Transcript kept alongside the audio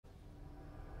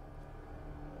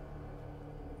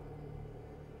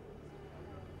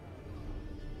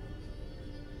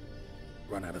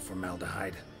run out of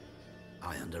formaldehyde.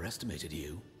 I underestimated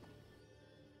you.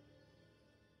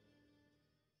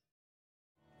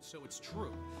 So it's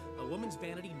true. A woman's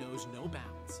vanity knows no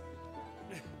bounds.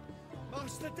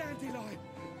 Master Dandelion!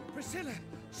 Priscilla,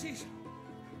 she's...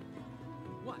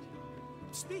 What?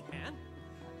 Speak, man.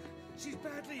 She's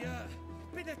badly,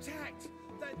 been attacked.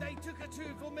 They took her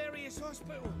to Vulmerius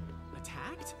Hospital.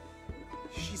 Attacked?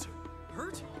 She's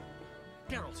hurt?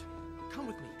 Geralt, come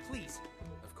with me, please.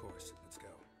 Of course, let's go.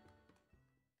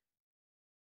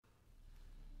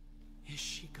 Is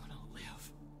she gonna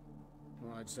live?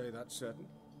 Well, I'd say that's certain.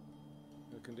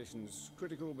 Her condition's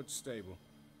critical but stable.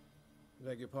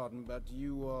 Beg your pardon, but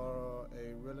you are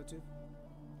a relative?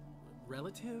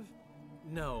 Relative?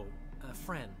 No, a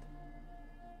friend.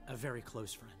 A very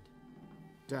close friend.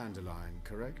 Dandelion,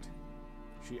 correct?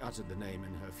 She uttered the name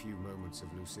in her few moments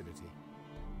of lucidity.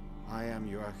 I am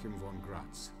Joachim von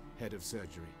Gratz, head of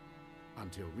surgery.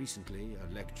 Until recently,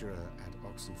 a lecturer at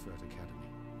Oxenfurt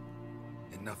Academy.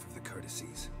 Enough of the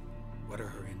courtesies. What are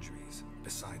her injuries,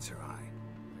 besides her eye?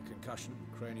 A concussion,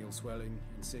 cranial swelling,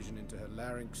 incision into her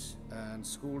larynx, and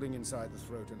scalding inside the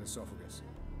throat and esophagus.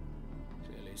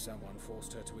 Clearly someone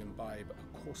forced her to imbibe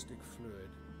a caustic fluid.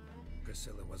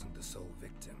 Priscilla wasn't the sole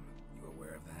victim. You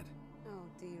aware of that? Oh,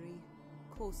 dearie.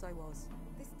 Of course I was.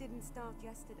 This didn't start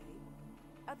yesterday.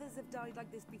 Others have died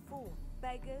like this before.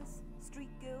 Beggars,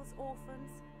 street girls,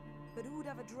 orphans. But who'd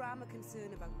have a drama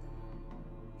concern about them?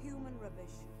 Human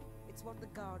rubbish. It's what the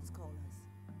guards call us.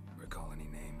 Recall any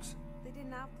names? They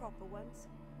didn't have proper ones.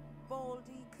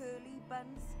 Baldy, curly,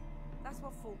 buns. That's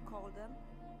what folk called them.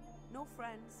 No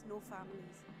friends, no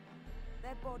families.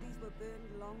 Their bodies were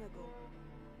burned long ago.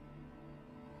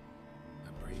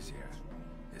 A brazier,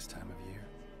 this time of year?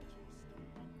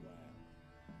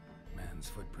 Man's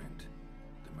footprint.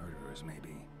 The murderer's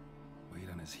maybe. Weighed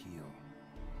on his heel.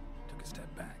 Took a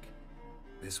step back.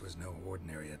 This was no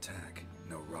ordinary attack,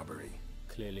 no robbery.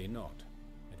 Clearly not.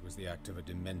 It was the act of a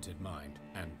demented mind,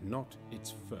 and not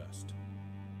its first.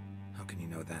 How can you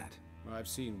know that? I've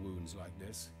seen wounds like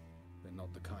this. They're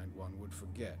not the kind one would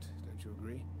forget, don't you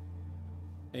agree?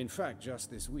 In fact,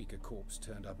 just this week a corpse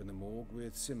turned up in the morgue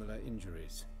with similar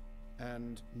injuries.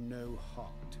 And no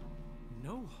heart.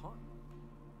 No heart?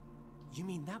 You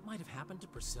mean that might have happened to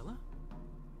Priscilla?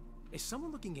 Is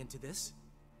someone looking into this?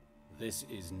 This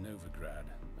is Novigrad.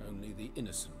 Only the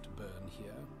innocent burn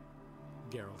here.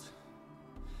 Geralt,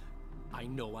 I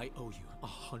know I owe you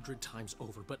 100 times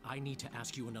over, but I need to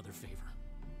ask you another favor.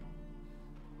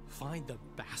 Find the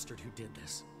bastard who did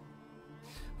this.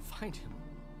 Find him.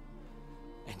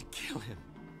 And kill him.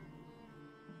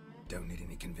 Don't need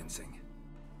any convincing.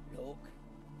 Look,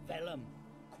 vellum,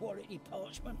 quality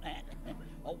parchment that.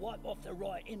 I'll wipe off the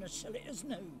writing and sell it as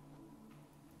new.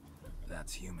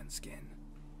 That's human skin.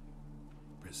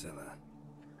 Priscilla.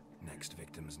 Next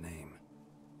victim's name.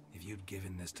 If you'd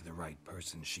given this to the right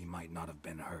person, she might not have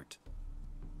been hurt.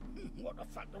 What the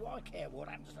fuck do I care what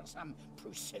happens to some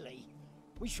Priscilla?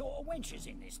 We short of wenches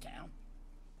in this town.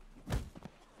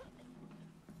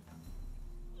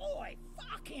 Oi,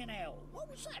 fucking hell! What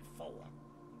was that for?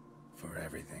 For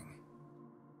everything.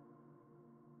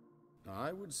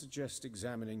 I would suggest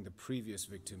examining the previous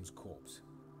victim's corpse.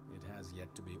 It has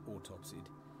yet to be autopsied.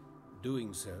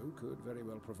 Doing so could very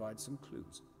well provide some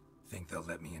clues. Think they'll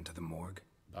let me into the morgue?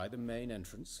 By the main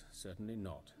entrance, certainly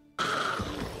not. But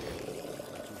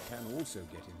you can also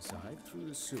get inside through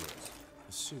the sewers.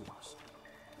 The sewers?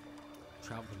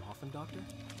 Travel them often, Doctor?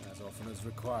 As often as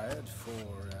required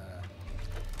for the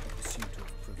pursuit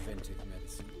of preventive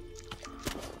medicine.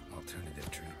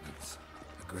 Alternative treatments.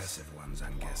 Aggressive ones,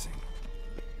 I'm guessing.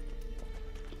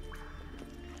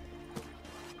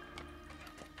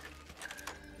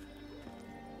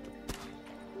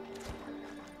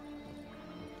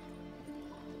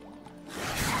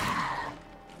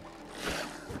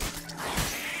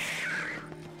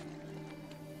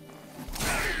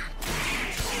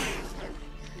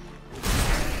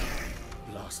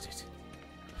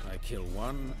 Kill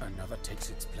one, another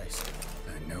takes its place.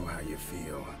 I know how you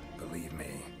feel, believe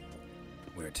me.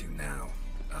 Where to now?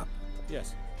 Up?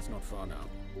 Yes, it's not far now.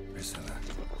 Priscilla,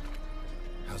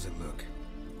 how's it look?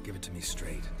 Give it to me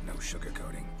straight, no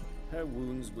sugarcoating. Her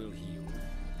wounds will heal.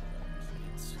 But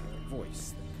it's her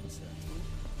voice that concerns me.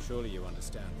 Surely you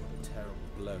understand what a terrible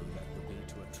blow that would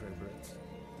be to a Trobreitz.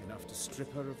 Enough to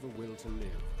strip her of the will to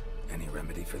live. Any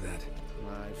remedy for that?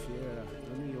 I fear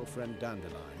only your friend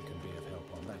Dandelion can be of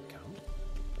help on that count.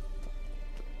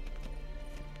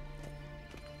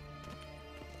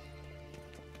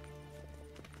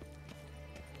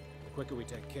 The quicker we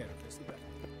take care of this, the better.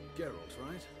 Geralt,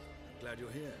 right? Glad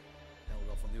you're here. Held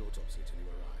off on the autopsy till you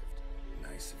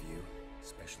arrived. Nice of you.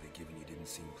 Especially given you didn't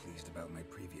seem pleased about my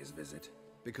previous visit.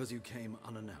 Because you came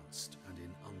unannounced and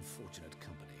in unfortunate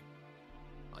company.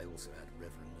 I also had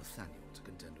Reverend Nathaniel to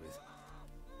contend with.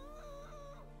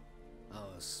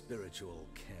 Our spiritual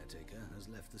caretaker has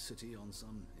left the city on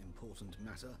some important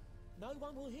matter. No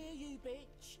one will hear you,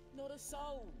 bitch. Not a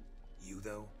soul. You,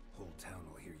 though? Whole town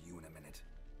will hear you in a minute.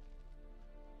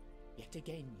 Yet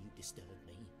again you disturb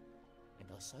me, and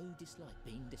I so dislike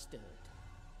being disturbed.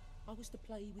 I was to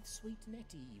play with sweet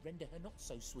Nettie, render her not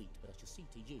so sweet, but I shall see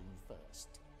to you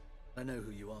first. I know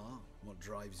who you are, what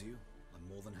drives you. I'm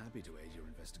more than happy to aid your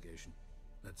investigation.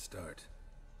 Let's start.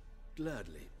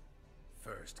 Gladly.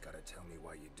 First, gotta tell me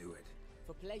why you do it.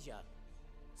 For pleasure.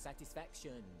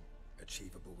 Satisfaction.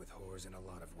 Achievable with whores in a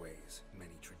lot of ways.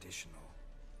 Many traditional.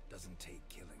 Doesn't take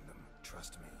killing them,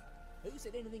 trust me. Who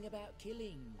said anything about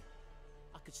killing?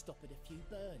 I could stop at a few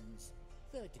burns.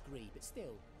 3rd degree, but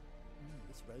still.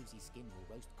 This rosy skin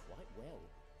will roast quite well.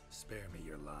 Spare me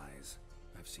your lies.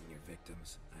 I've seen your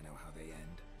victims. I know how they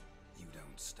end. You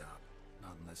don't stop.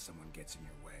 Not unless someone gets in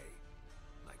your way.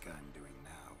 Like I'm doing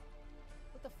now.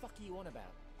 What the fuck are you on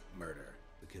about? Murder.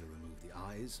 The killer removed the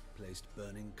eyes, placed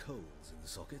burning coals in the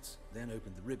sockets, then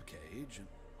opened the rib cage and...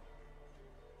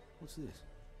 What's this?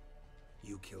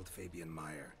 You killed Fabian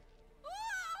Meyer.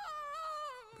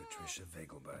 Patricia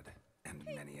Vegelbud, and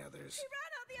many others. He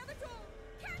ran out the other door!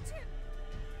 Catch him!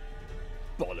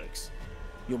 Bollocks.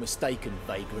 You're mistaken,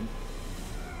 vagrant.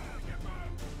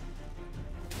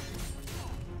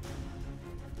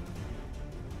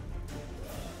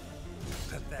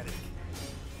 Pathetic.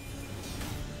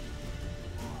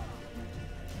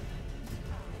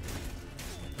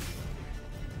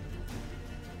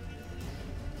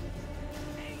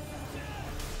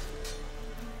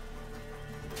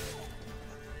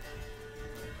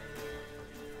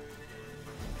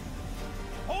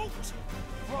 Halt!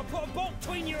 Or I'll put a bolt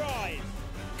between your eyes!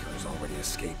 Killer's already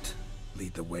escaped.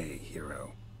 Lead the way,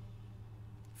 hero.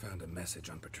 Found a message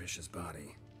on Patricia's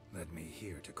body. Led me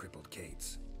here to crippled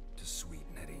Kate's. To sweet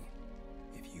Nettie.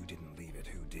 If you didn't leave it,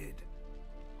 who did?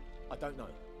 I don't know,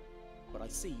 but I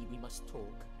see we must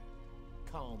talk.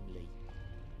 Calmly.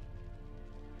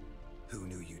 Who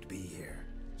knew you'd be here?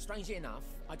 Strangely enough,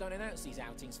 I don't announce these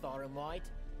outings far and wide.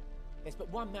 There's but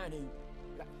one man who...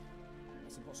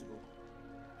 That's impossible.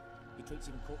 He treats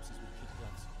even corpses with kid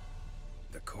gloves.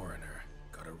 The coroner.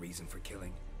 Got a reason for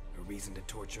killing? A reason to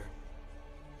torture?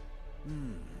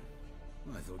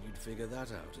 I thought you'd figure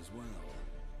that out as well.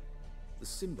 The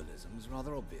symbolism's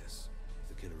rather obvious.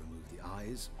 The killer removed the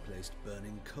eyes, placed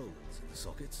burning coals in the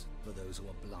sockets for those who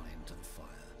are blind to the fire,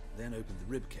 then opened the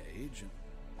rib cage and...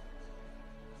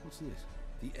 What's this?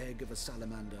 The egg of a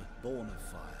salamander born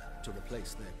of fire to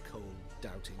replace their cold,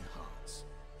 doubting hearts.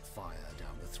 Fire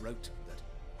down the throat that...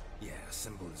 Yeah,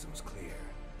 symbolism's clear.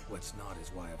 What's not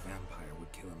is why a vampire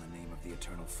would kill in the name of the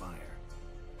eternal fire.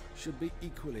 should be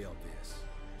equally obvious.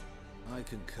 I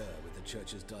concur with the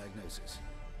Church's diagnosis.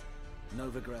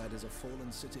 Novigrad is a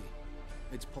fallen city.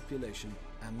 Its population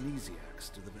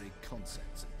amnesiacs to the very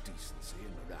concepts of decency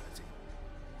and morality.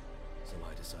 So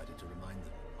I decided to remind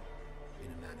them,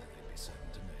 in a manner they'd be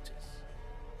certain to notice.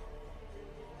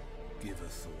 Give a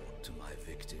thought to my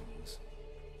victims.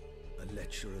 A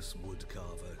lecherous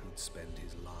woodcarver who'd spend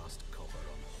his last copper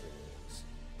on whores.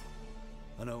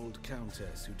 An old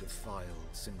countess who defiled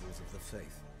symbols of the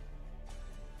faith.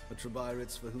 A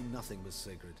Trebirates for whom nothing was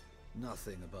sacred,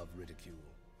 nothing above ridicule.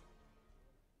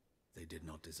 They did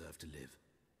not deserve to live.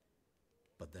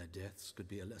 But their deaths could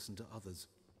be a lesson to others.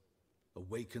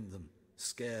 Awaken them,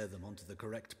 scare them onto the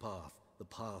correct path, the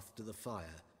path to the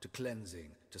fire, to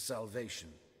cleansing, to salvation.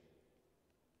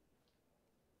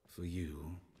 For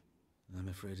you, I'm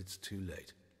afraid it's too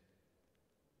late.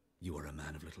 You are a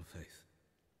man of little faith.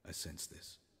 I sense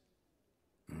this.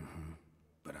 Mm-hmm.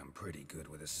 But I'm pretty good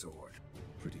with a sword.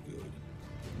 Pretty good.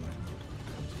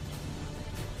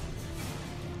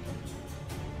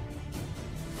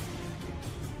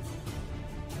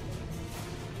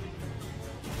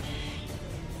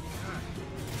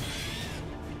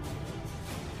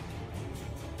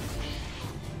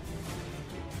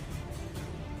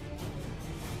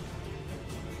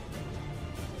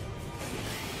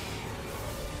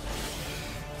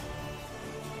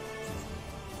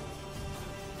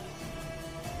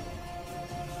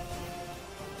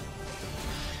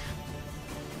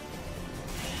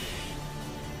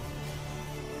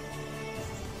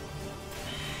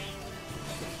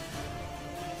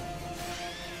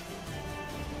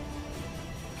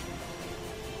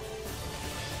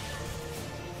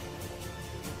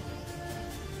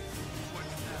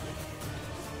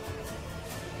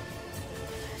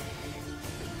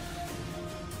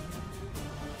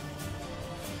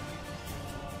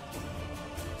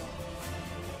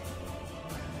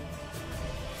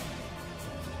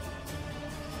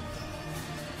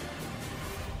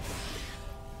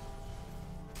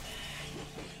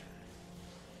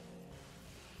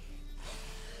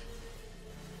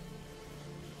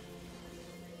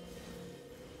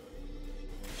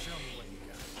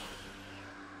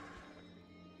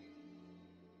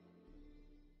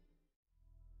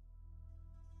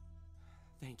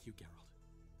 Thank you, Geralt.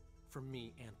 For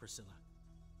me and Priscilla.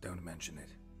 Don't mention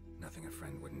it. Nothing a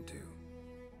friend wouldn't do.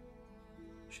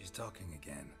 She's talking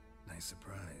again. Nice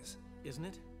surprise. Isn't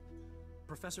it?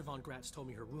 Professor von Gratz told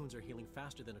me her wounds are healing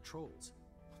faster than a troll's.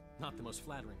 Not the most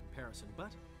flattering comparison,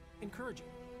 but encouraging.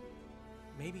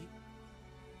 Maybe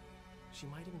she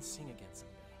might even sing again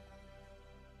someday.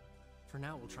 For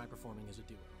now, we'll try performing as a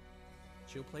duo.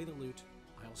 She'll play the lute,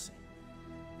 I'll sing.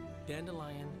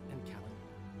 Dandelion and Callan.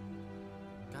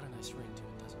 Got a nice ring to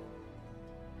it, doesn't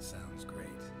it? Sounds great.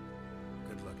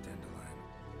 Good luck, Dandelion.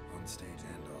 On stage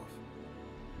and off.